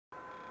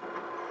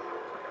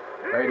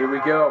Alright, here we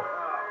go.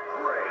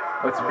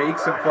 Let's make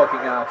some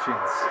fucking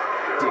options,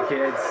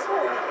 dickheads.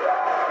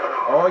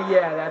 Oh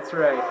yeah, that's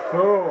right.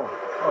 Boom.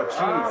 Oh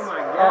jeez. Oh my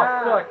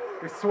god. Oh fuck.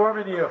 They're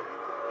swarming you.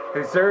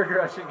 They're zerg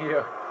rushing you.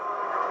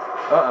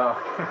 Uh-oh.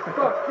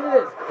 Fuck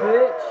this,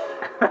 bitch.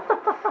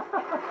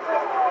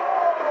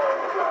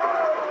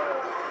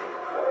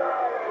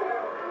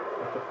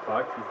 What the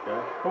fuck? He's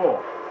dead. Cool.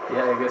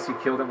 Yeah, I guess you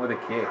killed him with a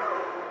kick.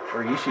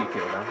 Or Ishii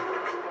killed him.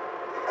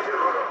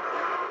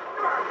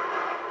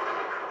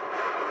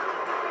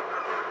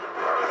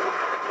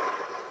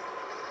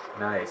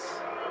 Nice.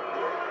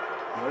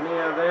 Plenty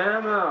of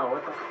ammo.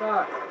 What the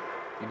fuck?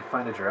 You can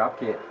find a drop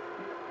kit.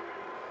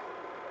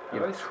 You How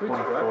do I have switch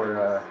 24,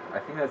 weapons? I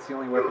think that's the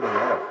only weapon you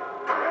have.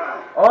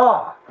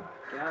 Oh!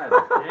 God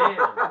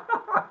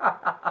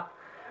damn.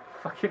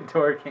 Fucking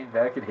door came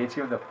back and hit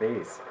you in the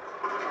face.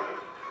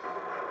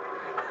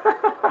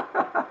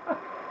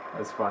 That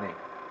was funny.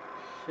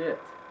 Shit.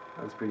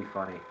 That was pretty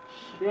funny.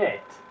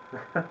 Shit.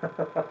 You're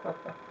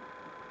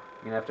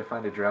gonna have to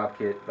find a drop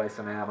kit, buy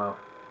some ammo.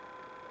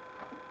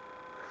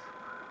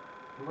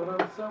 But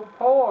I'm so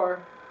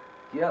poor.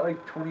 You got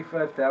like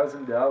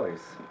 $25,000.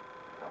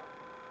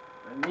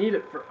 I need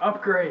it for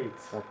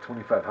upgrades. Well,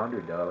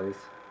 $2,500.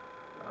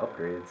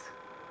 Upgrades.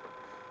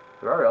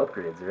 There are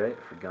upgrades, right?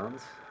 For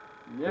guns?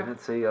 Yeah. Didn't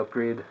it say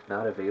upgrade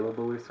not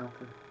available or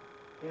something?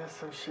 Yeah,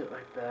 some shit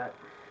like that.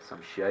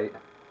 Some shite.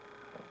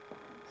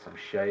 Some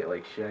shite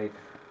like shite.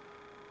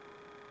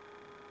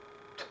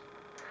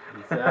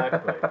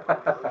 Exactly. What are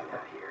we looking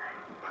at here?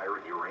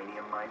 Pirate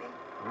uranium mining?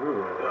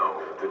 Ooh.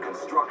 No, the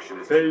construction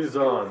is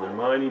Phazon. They're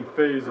mining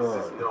This is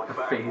Phazon. no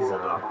backworld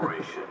Phazon.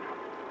 operation.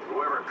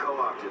 Whoever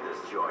co-opted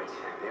this joint,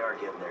 they are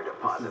getting their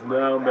deposit. This is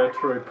now money back.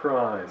 Metroid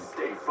Prime.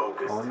 Stay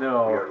focused. Oh,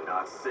 no. We are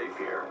not safe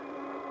here.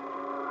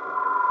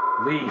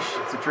 Leash,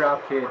 it's a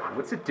drop kit.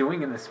 What's it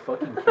doing in this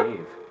fucking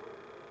cave?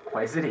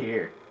 Why is it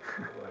here?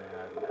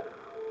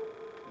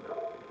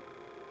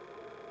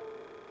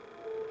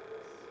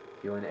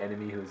 Kill an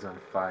enemy who's on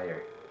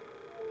fire.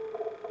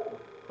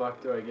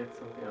 Fuck, do I get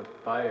something on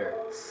fire?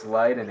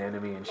 Slide an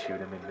enemy and shoot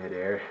him in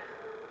midair.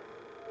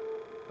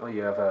 Oh,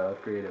 you have an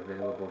upgrade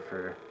available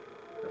for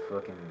the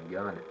fucking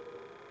gun.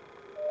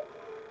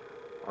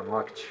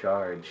 Unlock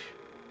charge.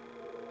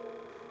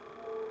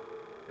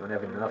 You don't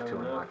have enough to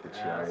unlock the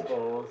charge.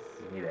 Assholes.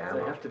 You need I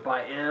ammo. have to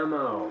buy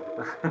ammo.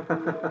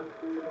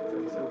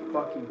 I'm so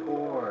fucking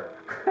poor.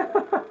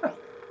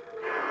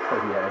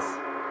 Oh yes.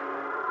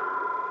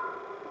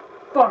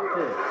 Fuck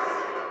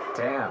this.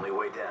 Damn. Only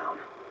way down.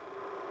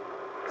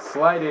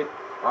 Slide it.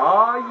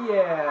 Oh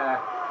yeah.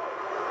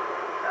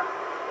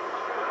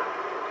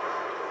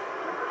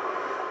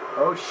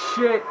 Oh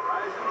shit.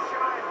 Rise and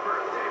shine,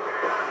 birthday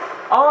bear.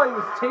 Oh, he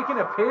was taking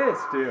a piss,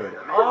 dude.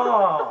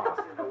 Oh.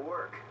 Into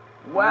work.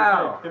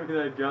 Wow. Give me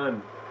that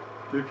gun.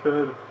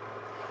 Dickhead.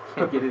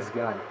 Can't get his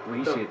gun.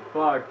 Leash The it.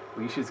 fuck?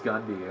 Leash his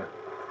gun to you.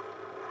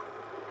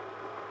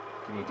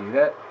 Can you do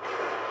that?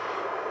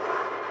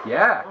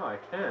 Yeah. Oh, I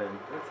can.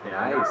 That's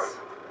handy. Nice.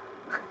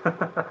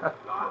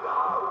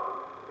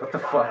 What the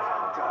fuck?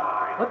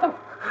 What the?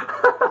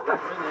 You're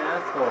an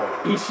asshole.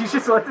 Ishii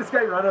just let this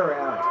guy run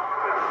around.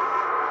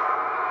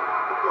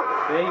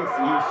 Thanks,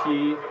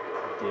 Ishii.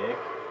 Dick.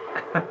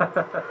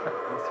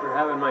 Thanks for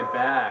having my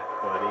back,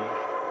 buddy.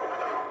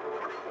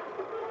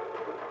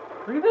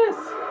 Look at this.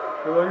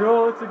 They're like,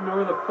 oh, let's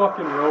ignore the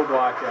fucking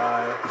robot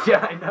guy.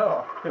 Yeah, I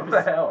know. What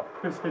the hell?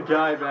 There's a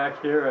guy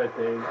back here, I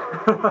think.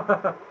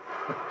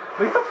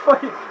 Look at the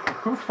fucking...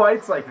 Who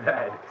fights like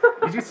that?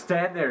 You just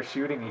stand there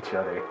shooting each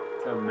other.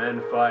 It's how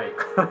men fight.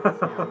 See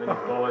how many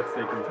bullets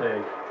they can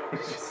take. You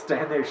just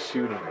stand there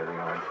shooting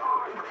everyone.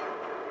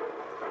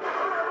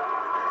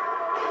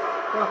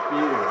 Fuck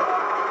you.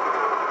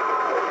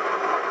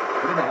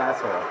 What an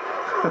asshole.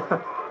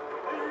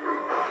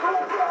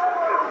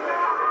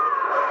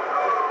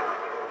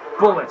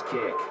 Bullet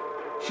kick.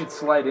 Should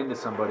slide into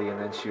somebody and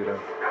then shoot him.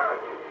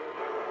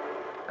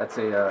 That's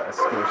a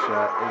skill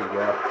shot. There you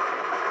go.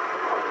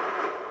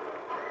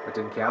 That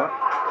didn't count?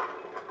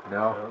 I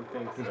No. don't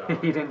think so.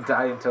 He didn't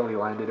die until he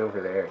landed over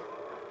there.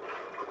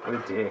 What a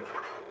dick.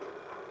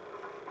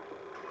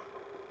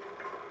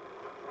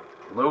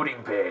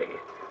 Loading bay.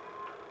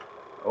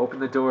 Open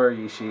the door,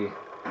 Ishii. You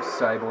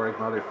cyborg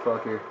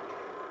motherfucker.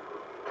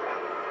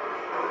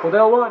 Hold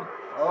L1.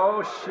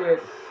 Oh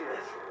shit. Shit.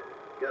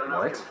 Got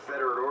enough What?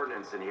 Confederate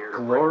ordnance in here to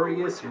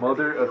Glorious break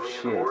mother into of the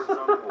shit. alien hordes on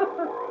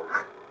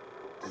Warworld.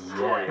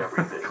 Destroy Yes.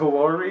 everything.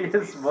 Glorious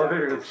These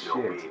mother of savages no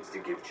shit. means to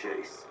give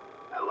chase.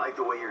 I like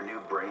the way your new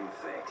brain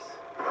thinks.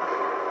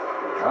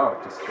 Oh,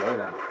 destroy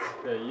them.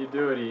 Yeah, you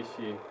do it,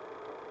 Ishii.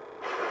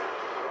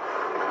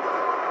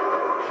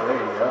 Oh, there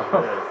you go.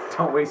 Yes.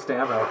 Don't waste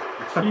ammo.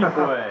 Cheap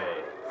way.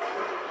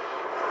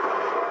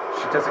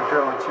 She doesn't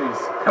grow on trees.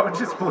 That one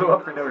just blew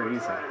up for no reason.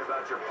 Excited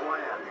about your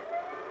plan.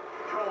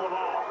 Kill them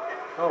all.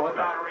 Oh, what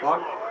the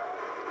fuck?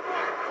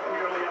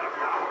 Nearly out of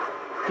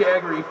power.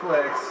 Gag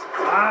reflex.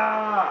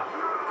 Ah!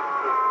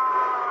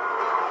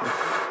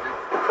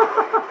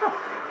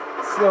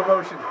 Slow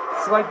motion.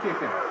 Slide kick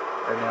him.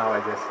 Or no,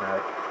 I guess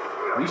not.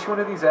 Leash one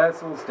of these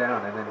assholes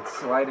down and then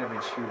slide him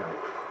and shoot him.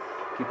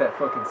 Get that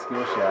fucking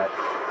skill shot.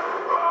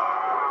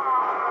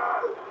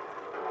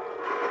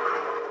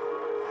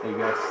 There you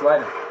go,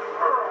 slide him.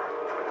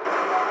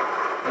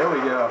 There we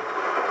go.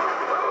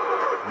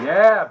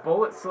 Yeah,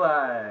 bullet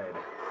slide.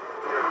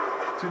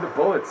 To the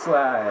bullet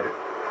slide.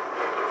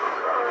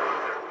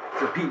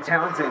 That's what Pete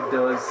Townsend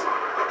does.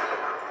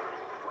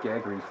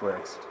 Gag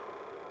reflexed.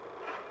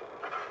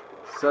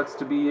 Sucks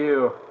to be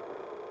you.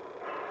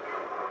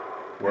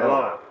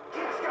 Whoa.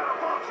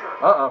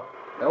 Uh-oh.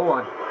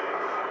 L1.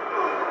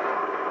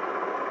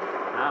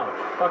 Ouch.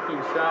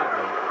 Fucking shot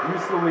me.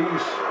 Use the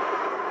leash.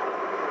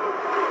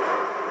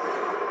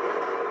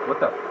 What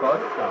the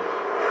fuck?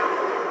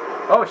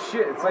 Oh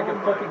shit, it's like a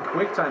fucking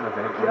QuickTime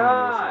event.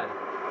 God.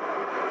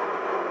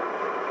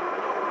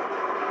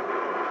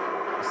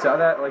 You saw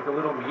that? Like a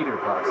little meter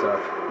pops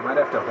up. You might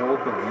have to hold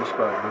the leash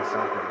button or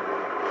something.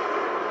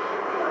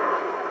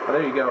 Oh,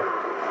 there you go.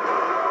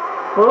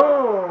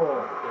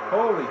 Boom!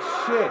 Holy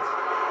shit!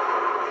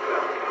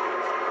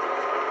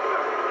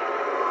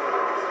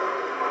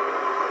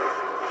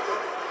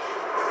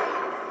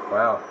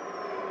 Wow.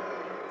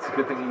 It's a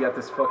good thing you got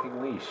this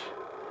fucking leash.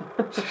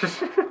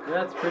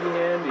 That's pretty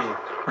handy.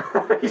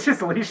 He's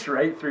just leashed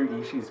right through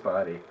Ishii's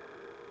body.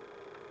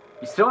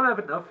 You still don't have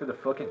enough for the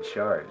fucking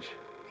charge.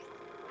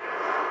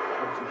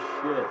 Bunch of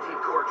shit.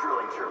 Deep core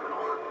drilling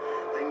terminal.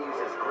 Thing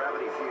uses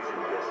gravity fusion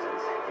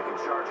pistons. You can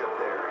charge up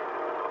there.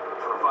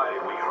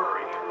 Provided we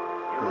hurry.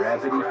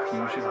 Gravity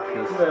fusion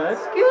pistons.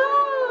 Let's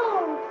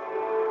go!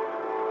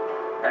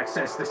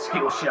 Access the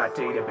skill shot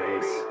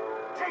database.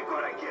 Take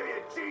what I give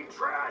you,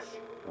 G-Trash!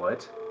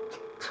 What?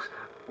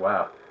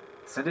 Wow.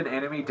 Send an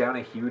enemy down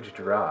a huge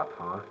drop,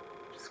 huh?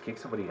 Just kick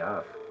somebody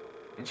off.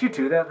 Didn't you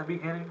do that in the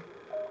beginning?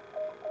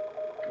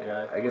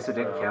 Yeah. I guess it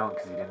didn't count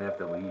because he didn't have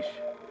the leash.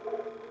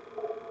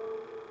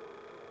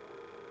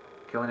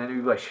 Kill an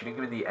enemy by shooting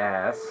him in the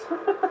ass. There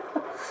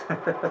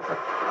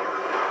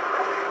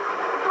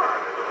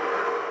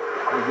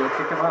you go,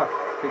 kick him off.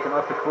 Kick him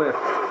off the cliff.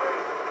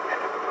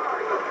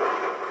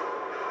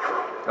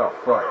 Oh,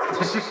 fuck.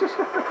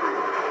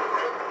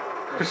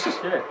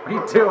 Shit. What are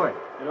you doing?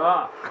 Get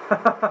off.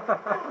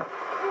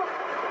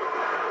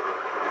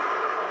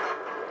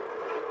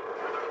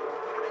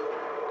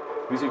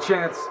 Here's your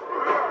chance.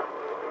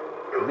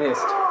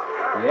 Missed.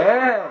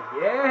 Yeah,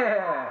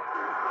 yeah.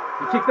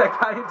 You kicked that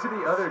guy into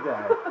the other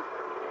guy.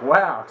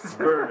 Wow.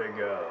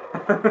 Vertigo.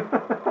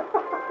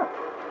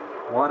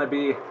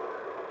 Wannabe.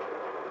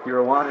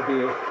 You're a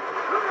wannabe.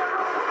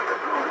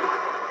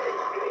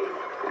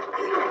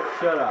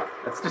 Shut up.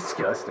 That's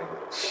disgusting.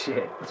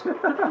 Shit.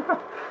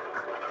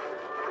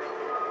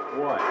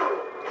 What?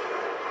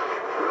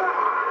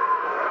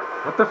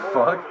 What the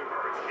fuck?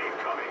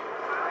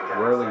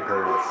 Whirly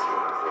birds.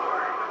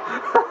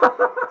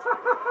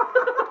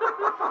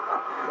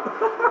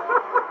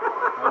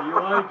 How do you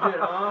like it,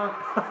 huh?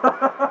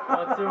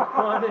 Not so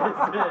fun, is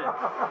it?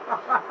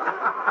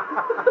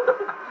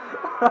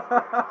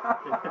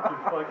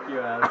 Fuck you,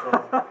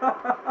 asshole.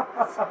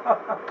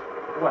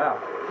 Wow.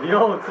 The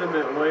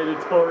ultimate way to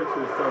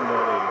torture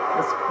somebody.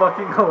 That's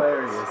fucking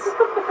hilarious.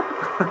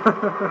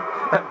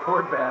 That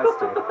poor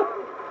bastard.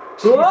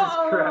 Jesus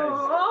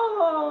Christ.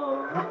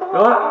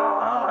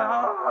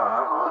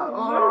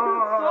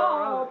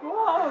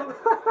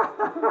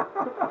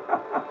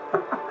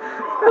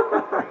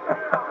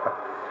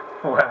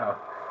 Wow.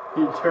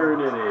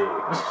 Eternity.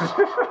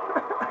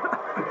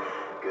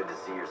 Good to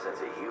see your sense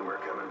of humor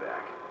coming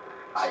back.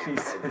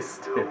 Jesus,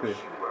 No dude.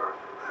 humor.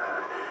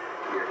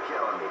 You're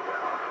killing me,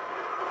 pal.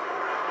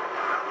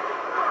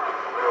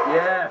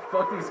 Yeah,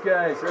 fuck these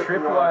guys.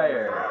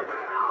 Tripwire.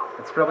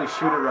 That's probably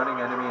shoot a running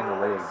enemy in the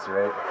legs,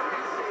 right? You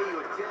say you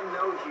attend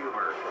no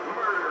humor.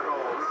 Murder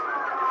holes.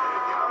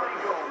 Comedy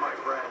gold, my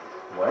friend.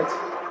 What?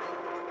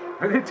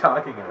 What are they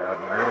talking about?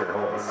 Murder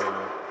holes.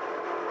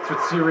 That's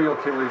what serial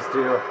killers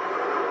do.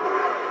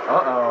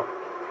 Uh-oh.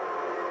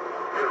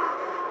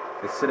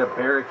 They set up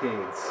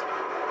barricades.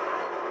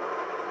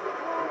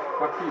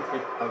 Fuck do you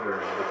take cover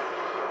in? I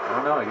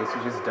don't know, I guess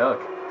you just duck.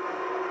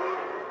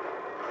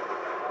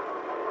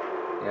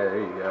 Yeah,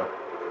 there you go.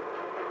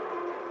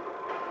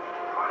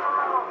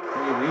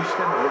 Can you leash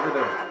them over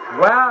the...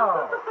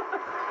 Wow!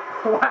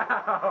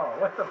 Wow!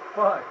 What the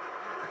fuck?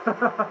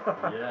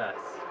 Yes.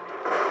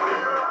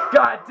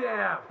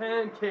 Goddamn!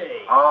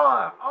 Pancake.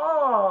 Oh!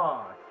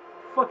 Oh!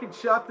 Fucking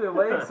shot their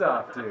legs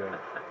off, dude.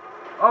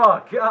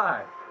 Oh,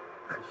 God.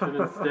 You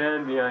shouldn't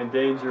stand behind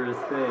dangerous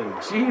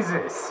things.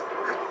 Jesus.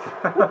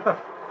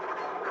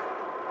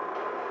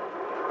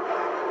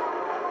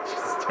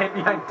 Just stand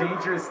behind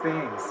dangerous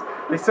things.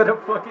 They set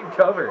up fucking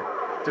cover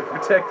to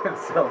protect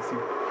themselves.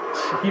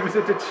 He used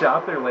it to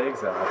chop their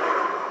legs off.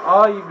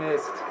 Oh, you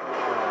missed.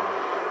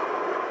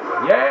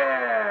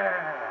 Yeah!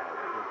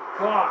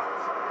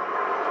 Fucked.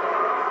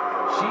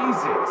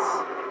 Jesus.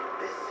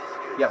 This is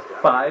good Yeah,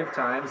 stuff. 5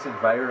 times It's a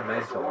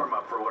environmental.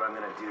 warm-up for what I'm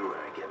gonna do when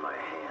I get my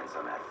hands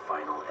on that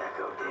final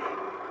Echo ding.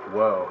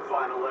 Whoa.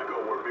 Final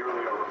Echo were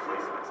merely our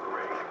replacements,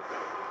 Greg.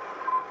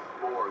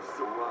 More of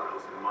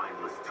Serrano's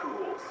mindless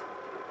tools.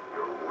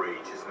 Your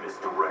rage is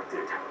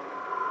misdirected.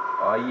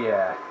 Oh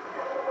yeah.